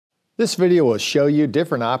This video will show you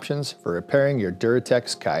different options for repairing your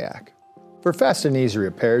Duratex kayak. For fast and easy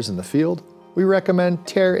repairs in the field, we recommend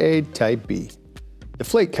Tear Aid Type B.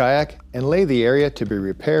 Deflate kayak and lay the area to be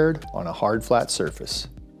repaired on a hard flat surface.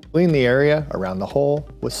 Clean the area around the hole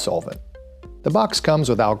with solvent. The box comes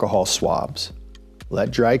with alcohol swabs. Let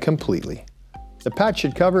dry completely. The patch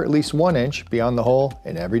should cover at least 1 inch beyond the hole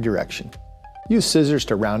in every direction. Use scissors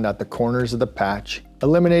to round out the corners of the patch,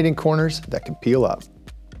 eliminating corners that can peel up.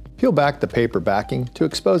 Peel back the paper backing to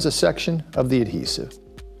expose a section of the adhesive.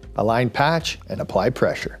 Align patch and apply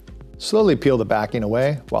pressure. Slowly peel the backing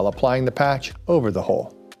away while applying the patch over the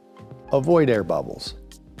hole. Avoid air bubbles.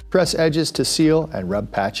 Press edges to seal and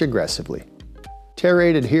rub patch aggressively. Tear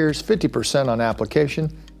Aid adheres 50% on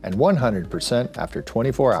application and 100% after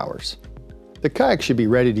 24 hours. The kayak should be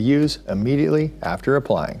ready to use immediately after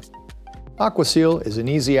applying. AquaSeal is an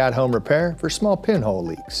easy at-home repair for small pinhole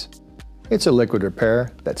leaks. It's a liquid repair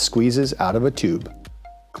that squeezes out of a tube.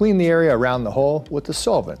 Clean the area around the hole with a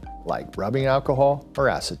solvent, like rubbing alcohol or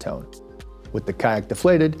acetone. With the kayak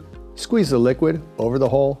deflated, squeeze the liquid over the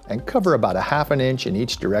hole and cover about 1/2 inch in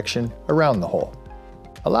each direction around the hole.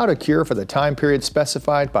 Allow to cure for the time period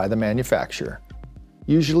specified by the manufacturer,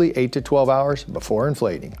 usually 8 to 12 hours before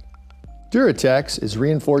inflating. Duratex is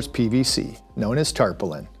reinforced PVC, known as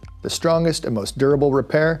tarpaulin. The strongest and most durable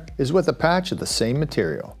repair is with a patch of the same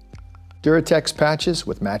material. Duratex patches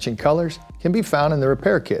with matching colors can be found in the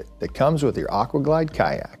repair kit that comes with your Aquaglide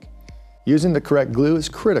kayak. Using the correct glue is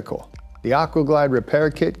critical. The Aquaglide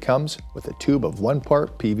repair kit comes with a tube of 1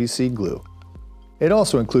 part PVC glue. It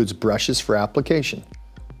also includes brushes for application.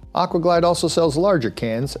 Aquaglide also sells larger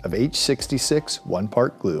cans of H66 1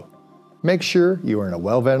 part glue. Make sure you are in a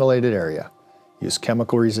well-ventilated area. Use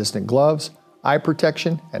chemical-resistant gloves, eye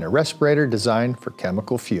protection, and a respirator designed for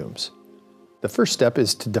chemical fumes. The first step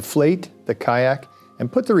is to deflate the kayak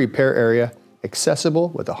and put the repair area accessible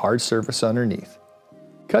with a hard surface underneath.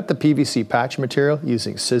 Cut the PVC patch material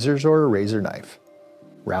using scissors or a razor knife.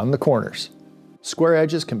 Round the corners. Square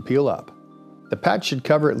edges can peel up. The patch should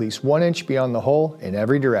cover at least 1 inch beyond the hole in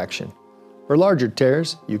every direction. For larger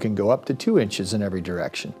tears, you can go up to 2 inches in every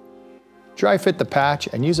direction. Dry fit the patch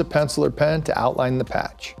and use a pencil or pen to outline the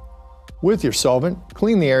patch. With your solvent,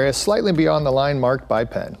 clean the area slightly beyond the line marked by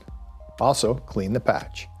pen. Also, clean the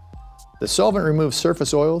patch. The solvent removes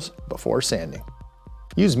surface oils before sanding.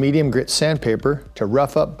 Use medium grit sandpaper to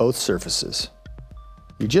rough up both surfaces.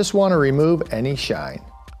 You just want to remove any shine.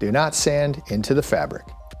 Do not sand into the fabric.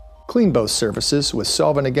 Clean both surfaces with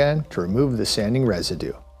solvent again to remove the sanding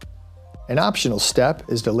residue. An optional step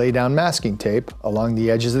is to lay down masking tape along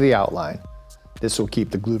the edges of the outline. This will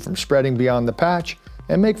keep the glue from spreading beyond the patch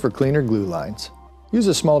and make for cleaner glue lines. Use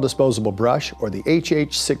a small disposable brush or the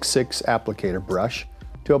HH66 applicator brush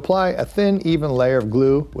to apply a thin, even layer of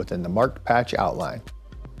glue within the marked patch outline.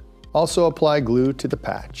 Also apply glue to the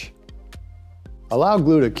patch. Allow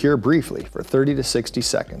glue to cure briefly for 30 to 60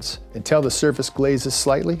 seconds until the surface glazes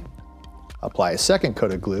slightly. Apply a second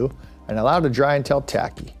coat of glue and allow to dry until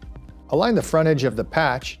tacky. Align the front edge of the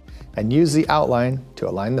patch and use the outline to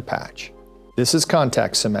align the patch. This is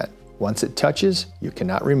contact cement. Once it touches, you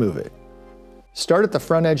cannot remove it. Start at the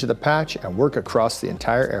front edge of the patch and work across the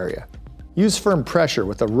entire area. Use firm pressure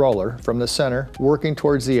with a roller from the center, working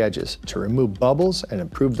towards the edges to remove bubbles and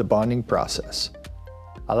improve the bonding process.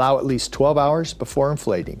 Allow at least 12 hours before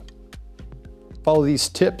inflating. Follow these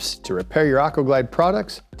tips to repair your Aquaglide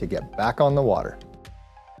products to get back on the water.